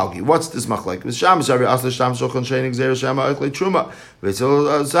 B'maikum palgi. What's this machlek? V'sham savi asla shtam shochan sheni gzeir shama eichle truma.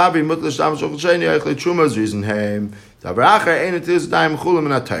 V'sil savi mutla shtam shochan sheni eichle truma zrizin heim. Davracher ein etis daim chulam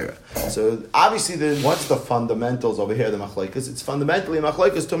in atayra. So obviously, what's the fundamentals over here? The machlekes. It's fundamentally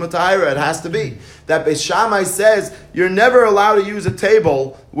machlekes tuma tahira. It has to be that Beis Shammai says you're never allowed to use a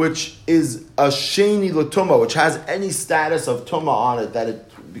table which is a sheni l'tuma, which has any status of tuma on it, that it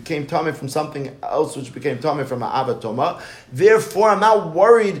became tummy from something else, which became tummy from an avatoma. Therefore, I'm not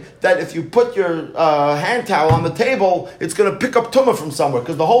worried that if you put your hand towel on the table, it's going to pick up tumah from somewhere,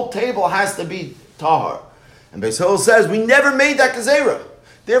 because the whole table has to be tahar. And Beis Hillel says, we never made that gezerah.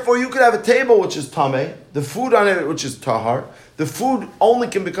 Therefore, you could have a table which is tameh, the food on it which is tahar. The food only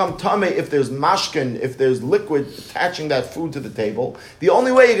can become tameh if there's mashkin, if there's liquid attaching that food to the table. The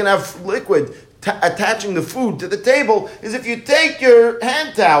only way you can have liquid attaching the food to the table is if you take your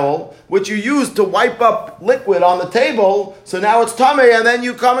hand towel, which you use to wipe up liquid on the table, so now it's tummy, and then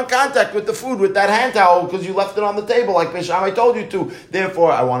you come in contact with the food with that hand towel because you left it on the table like Beis Shammai told you to.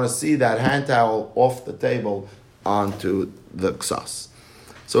 Therefore, I want to see that hand towel off the table onto the ksas.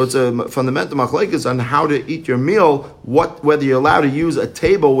 So it's a fundamental machlekes on how to eat your meal, whether you're allowed to use a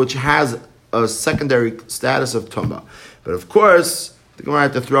table which has a secondary status of tumah. But of course, the Gemara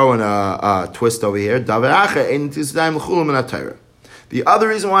had to throw in a twist over here. The other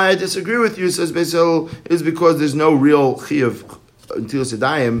reason why I disagree with you, says Beis Hillel, is because there's no real chiyuv until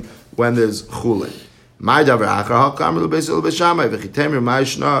sedayim when there's chulin. My davar acher hakamru Beis Hillel b'shamai v'chitemir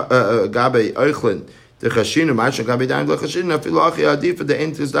ma'ishna gabe oichlin dechashinu ma'ishna gabe dayim lechashinu afilu achi adifa the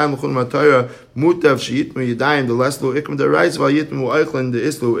entis dayim l'chulin matayra mutav sheyitmu yadayim the leslu ikam deraisa v'yitmu oichlin the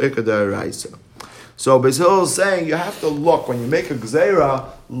islu ikam deraisa. So Beis Hillel is saying you have to look, when you make a gzeira,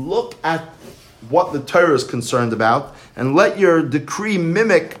 look at what the Torah is concerned about and let your decree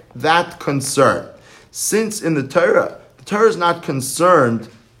mimic that concern. Since in the Torah is not concerned,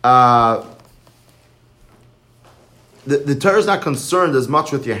 the Torah is not concerned as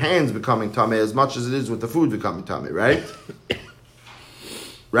much with your hands becoming tamei as much as it is with the food becoming tamei, right?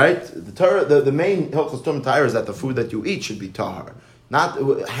 Right? The Torah, the main hilchos tum Torah is that the food that you eat should be tahar. Not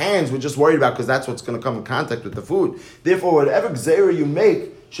hands, we're just worried about because that's what's going to come in contact with the food. Therefore, whatever gzeira you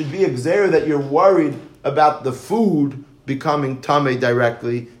make should be a gzeira that you're worried about the food becoming tamei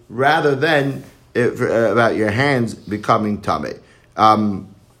directly, rather than about your hands becoming tamei. And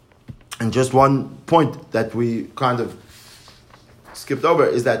just one point that we kind of skipped over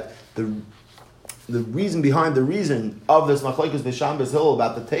is that the reason behind the reason of this machlekes Beis Shammai Beis Hillel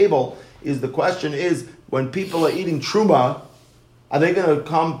about the table is, the question is, when people are eating truma, are they going to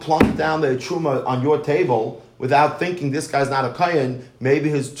come plunk down their truma on your table without thinking this guy's not a kayan? Maybe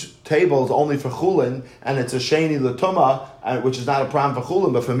his table is only for chulin, and it's a sheni l'tuma, which is not a problem for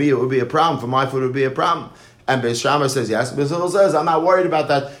chulin, but for me it would be a problem. For my food it would be a problem. And Beis Shammai says yes. Beis Hillel says I'm not worried about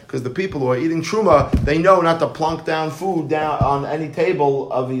that because the people who are eating truma, they know not to plunk down food down on any table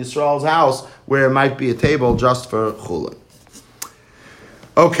of Yisrael's house where it might be a table just for chulin.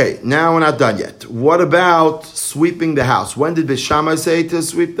 Okay, now we're not done yet. What about sweeping the house? When did Beis Shammai say to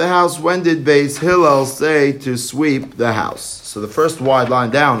sweep the house? When did Beis Hillel say to sweep the house? So the first wide line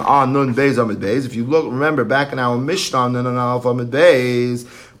down on Nun Beis Amid Beis. If you remember back in our Mishnah, Nun Alf Amid Beis,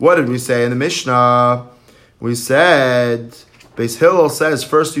 what did we say in the Mishnah? We said Beis Hillel says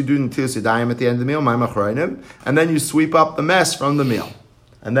first you do Netilas Yadayim at the end of the meal, and then you sweep up the mess from the meal,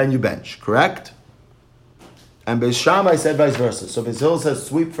 and then you bench. Correct? And Beis Shammai said vice versa. So Beis Hillel says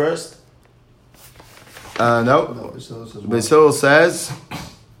sweep first. No. Beis Hillel says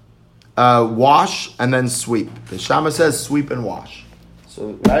wash and then sweep. Beis Shammai says sweep and wash.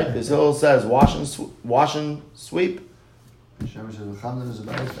 So right, Beis Hillel says wash and sweep.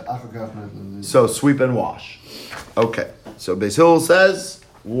 So sweep and wash. Okay. So Beis Hillel says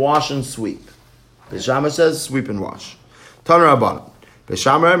wash and sweep. Beis Shammai says sweep and wash. Tan Rabbanan. Beis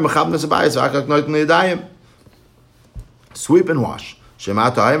Shammai mechabnas abayis v'akak noitin liyadayim. Sweep and wash.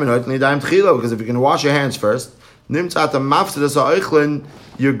 Because if you can wash your hands first, you're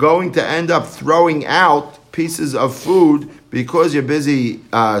going to end up throwing out pieces of food because you're busy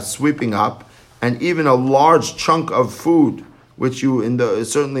sweeping up, and even a large chunk of food, which you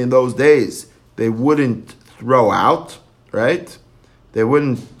certainly in those days they wouldn't throw out, right? they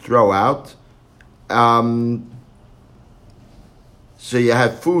wouldn't throw out. So you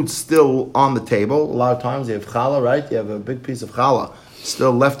have food still on the table. A lot of times you have challah, right? You have a big piece of challah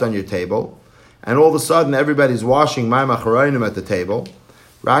still left on your table. And all of a sudden everybody's washing mayim acharayim at the table.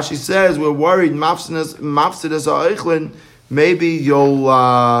 Rashi says, we're worried, mafsidas ha'eichlin, maybe the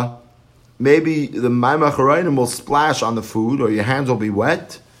mayim acharayim will splash on the food, or your hands will be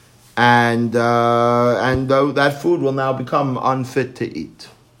wet, and that food will now become unfit to eat.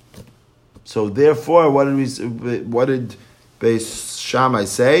 So therefore, what did Beis Shammai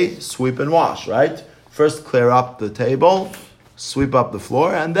say? Sweep and wash, right? First clear up the table, sweep up the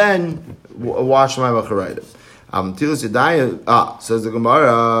floor, and then wash mayim acharayim. Tilas Yadayim, says the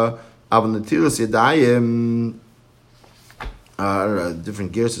Gemara, Tilas Yadayim, I don't know,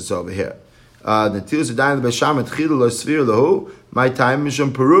 different gears is over here. The Tilas Yadayim, the Besham, Tchilu, Lo Svir, Lahu, my time,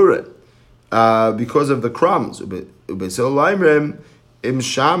 Misham Perurit, because of the crumbs. Ubesil Laimrim, Im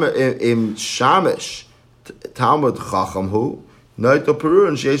Shamish, Talmud Chacham Hu, Noito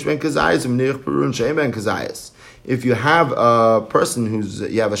Perurun, Sheish Ben Kazayas, Nich Perurun, Shein Ben Kazayas. If you have a person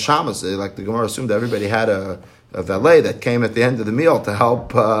you have a shamas, like the Gemara assumed everybody had a valet that came at the end of the meal to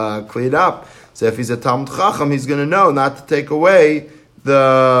help clean up. So if he's a Talmud Chacham, he's going to know not to take away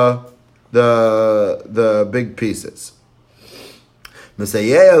the big pieces. Says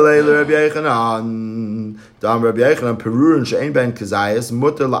Rabbi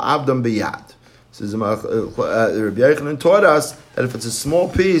Yochanan taught us that if it's a small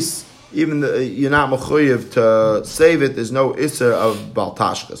piece, even you're not mechuyev to save it. There's no isser of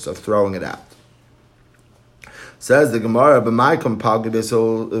baltashkas, of throwing it out. Says the Gemara,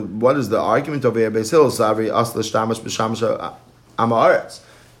 what is the argument over here? Beis Hillel Savri Asla Shtamash B'Shamash Amaretz.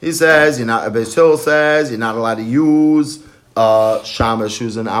 He says Beis Hillel says you're not allowed to use shamash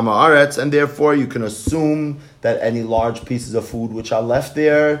who's an Amaretz, and therefore you can assume that any large pieces of food which are left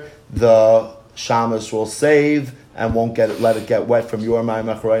there, the shamash will save and won't let it get wet from your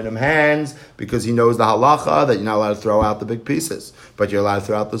mayim acharayim hands, because he knows the halacha that you're not allowed to throw out the big pieces, but you're allowed to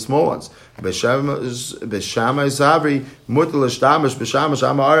throw out the small ones. B'shamai savri mutal shtamish b'shamash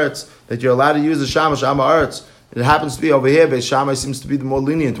amaretz, that you're allowed to use the shamash amaretz. It happens to be over here, Beis Shammai seems to be the more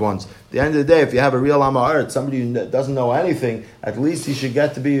lenient ones. At the end of the day, if you have a real amaretz, somebody who doesn't know anything, at least he should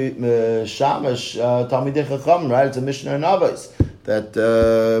get to be shamash talmidei chacham, right? It's a mishnah in Avos that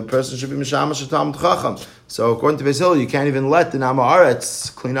person should be mishamash talmid chacham. So according to Beis Hillel, you can't even let the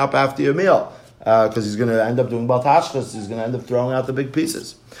amaretz clean up after your meal because he's going to end up doing baltashkas. He's going to end up throwing out the big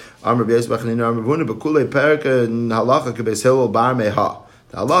pieces. Amar Beis Bachanina Amar B'Huna B'Kulei Perika Halacha Beis Hillel Bar Meha.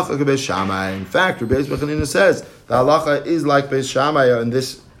 The halacha Beis Shammai. In fact, Rabbi Bachanina says the halacha is like Beis Shammai in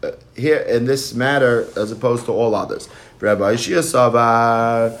this here in this matter as opposed to all others. Rabbi Shia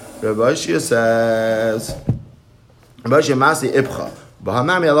Savar. Rabbi Shia says. Rabbi Shia Masi Ibcha.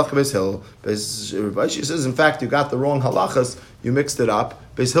 B'Hanami halacha Beis Hillel. Rabbi Shia says, in fact, you got the wrong halachas. You mixed it up.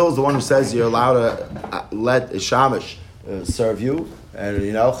 Beis Hillel is the one who says you're allowed to let a shamish serve you, and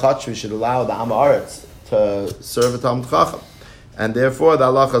chach we should allow the amaretz to serve a talmid chacham. And therefore, the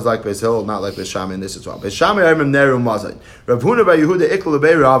halacha is like Beis Hillel, not like Beis Shammai in this as well. Beis Shammai Erimim Neru Mazai. Rav Huna bar Yehuda Ikla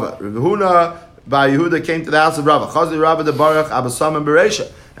Bei Rava. Rav Huna bar Yehuda came to the house of Rava. Chazli Rava the Baruch Abasam and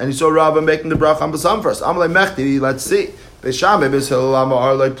Bereisha. And he saw Rava making the bracha on Basam first. Amalei Mechti, let's see. Beis Shammai, Beis Hillel,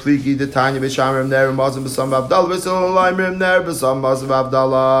 Amar like Pliki, the Tanya, Beis Shammai Erimim Neru Mazai, Basam Avdallah, Beis Hillel, Erimim Neru, Basam Mazai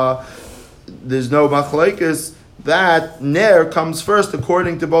Avdallah. There's no machlekes that Ner comes first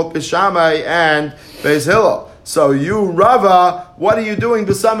according to both Beis Shammai and Beis Hillel. So you, Rava, what are you doing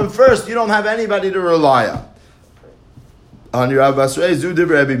besamim first? You don't have anybody to rely on. On your Rav Basrei, Zudib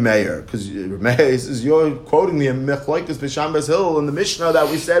Rabbi Meir, because Meir says you're quoting the Mechlekes B'Sham Beis Hillel in the Mishnah that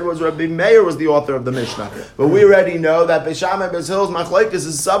we said was Rabbi Meir was the author of the Mishnah. But we already know that B'Sham Beis Hillel's Mechlekes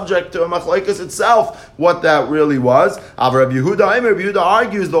is subject to a Mechlekes itself, what that really was. Rabbi Yehuda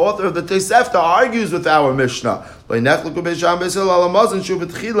argues, the author of the Tosefta argues with our Mishnah. And he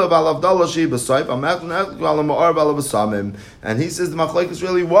says the Machlekes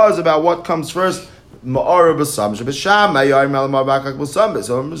really was about what comes first. Ma'ar b'sam shebesham ma'yar ma'ar b'akak b'sam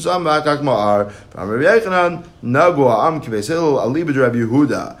b'sam b'akak ma'ar. From Rabbi Yochanan nagu ha'am ki Beis Hillel alibid Rabbi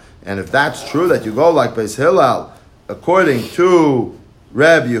Yehuda. And if that's true that you go like Beis Hillel according to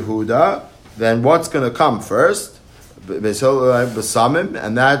Rabbi Yehuda, then what's going to come first? Beis Hillel b'samim,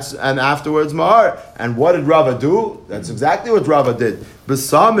 and afterwards ma'ar. And what did Rava do? That's exactly what Rava did.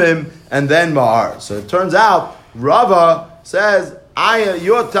 B'samim and then ma'ar. So it turns out Rava says,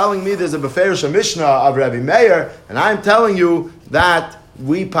 you're telling me there's a Beferish Mishnah of Rabbi Meir, and I'm telling you that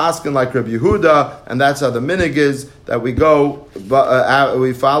we paskin like Rabbi Yehuda, and that's how the minig is that we go.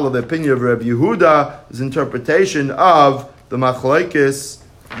 We follow the opinion of Rabbi Yehuda's interpretation of the machlokes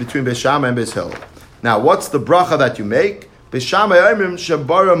between Beis Shammai and Beis Hillel. Now, what's the bracha that you make? Beis Shammai omrim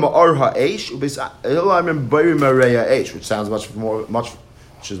shebara ma'or ha'esh, Beis Hillel omrim bari marei ha'esh, which sounds much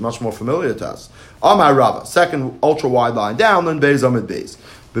more familiar to us. Amar Rava, second ultra wide line down, then Beis Amid Beis.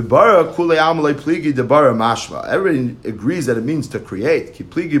 Bebara kulei amalei pligi debara mashma. Everybody agrees that it means to create. Ki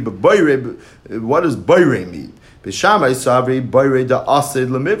pligi bebayre. What does bayre mean? Beis Shammai sabri bayre da asid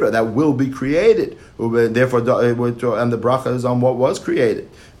lemivra, that will be created. Therefore, and the bracha is on what was created.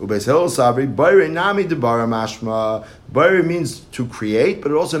 Ubeis Hillel sabri bayre nami debara mashma. Bayre means to create,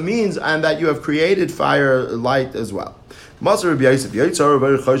 but it also means and that you have created fire, light as well. Machzor Rabbi Yosef Yitzchak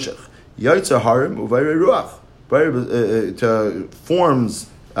Marmorstein Yitzchak harim ubayre ruach. To forms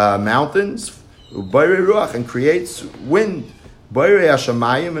mountains, ubayre ruach, and creates wind. Bayre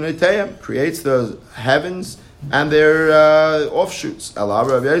hashamayim and etayim, creates the heavens and their offshoots. Of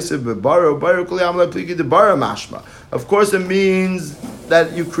course, it means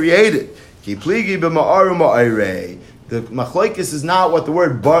that you created. The machlokes is not what the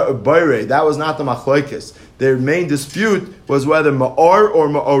word bayre. That was not the machlokes. Their main dispute was whether ma'or or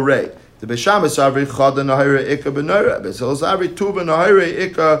ma'orei. The Beis Shammai sabri chada nahira ika benura. Beis Hillel sabri tuba nahira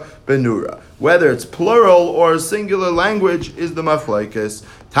ika benura. Whether it's plural or singular language is the machlokes.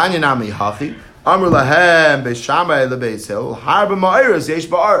 Tanya nami hachi. Amr lahem Beis Shammai le Beis Hillel harba ma'iras yesh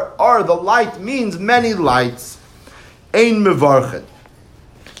ba'ar. Ar, the light means many lights. Ein mevarchet.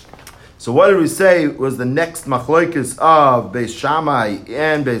 So what did we say was the next machlokes of Beis Shammai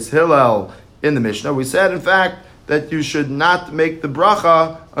and Beis Hillel in the Mishnah? We said, in fact, that you should not make the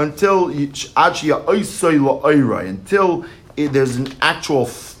bracha until there's an actual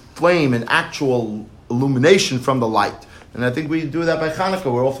flame, an actual illumination from the light. And I think we do that by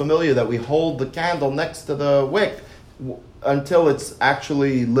Hanukkah. We're all familiar that we hold the candle next to the wick until it's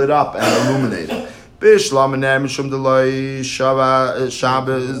actually lit up and illuminated. It's talking about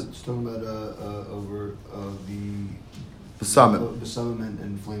over the Besamim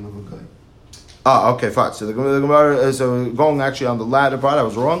and flame of a guy. Okay, fine. So the Gemara, so going actually on the latter part, I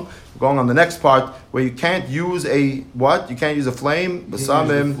was wrong. Going on the next part, where you can't use a what? You can't use a flame,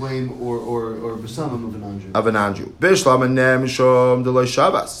 besamim, flame or besamim of an anju. Bishlam and nemishom delay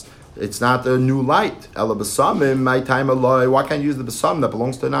Shabbos. It's not a new light. Ela besamim, my time alloy. Why can't you use the besamim that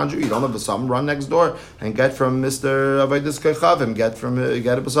belongs to an anju? You don't have besamim. Run next door and get from Mr. Avodas Kechavim. Get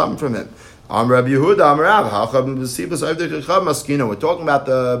a besamim from him. Rabbi Yehuda, we're talking about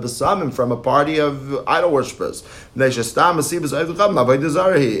the besamim from a party of idol worshippers. If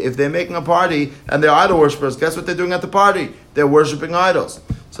they're making a party and they're idol worshippers, guess what they're doing at the party? They're worshipping idols.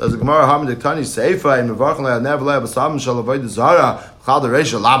 So as the Gemara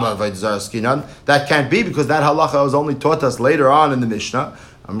that can't be because that halacha was only taught us later on in the Mishnah.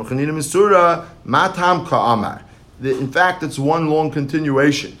 In fact, it's one long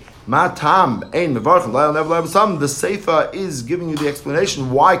continuation. The Seifa is giving you the explanation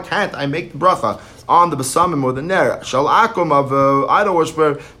why can't I make the bracha on the besamim or the ner shal akum of idol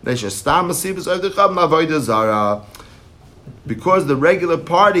worshiper because the regular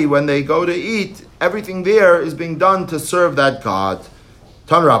party when they go to eat, everything there is being done to serve that God.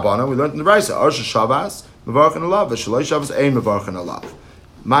 Tan Rabbana, we learned in the Brachos, Arsha Shabbos mevarchen alav, v'shaloi Shabbos ein mevarchen alav.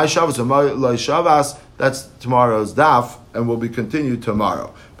 My Shabbos or my Shabbos, that's tomorrow's daf, and will be continued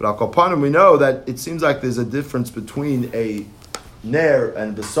tomorrow. But al Kopanim, we know that it seems like there's a difference between a ner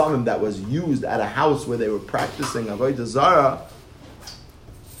and besamim that was used at a house where they were practicing avodah zara,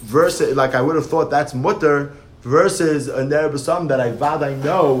 versus, like I would have thought that's mutter, versus a ner besamim that I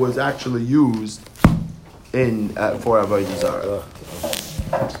know was actually used in for avodah zara.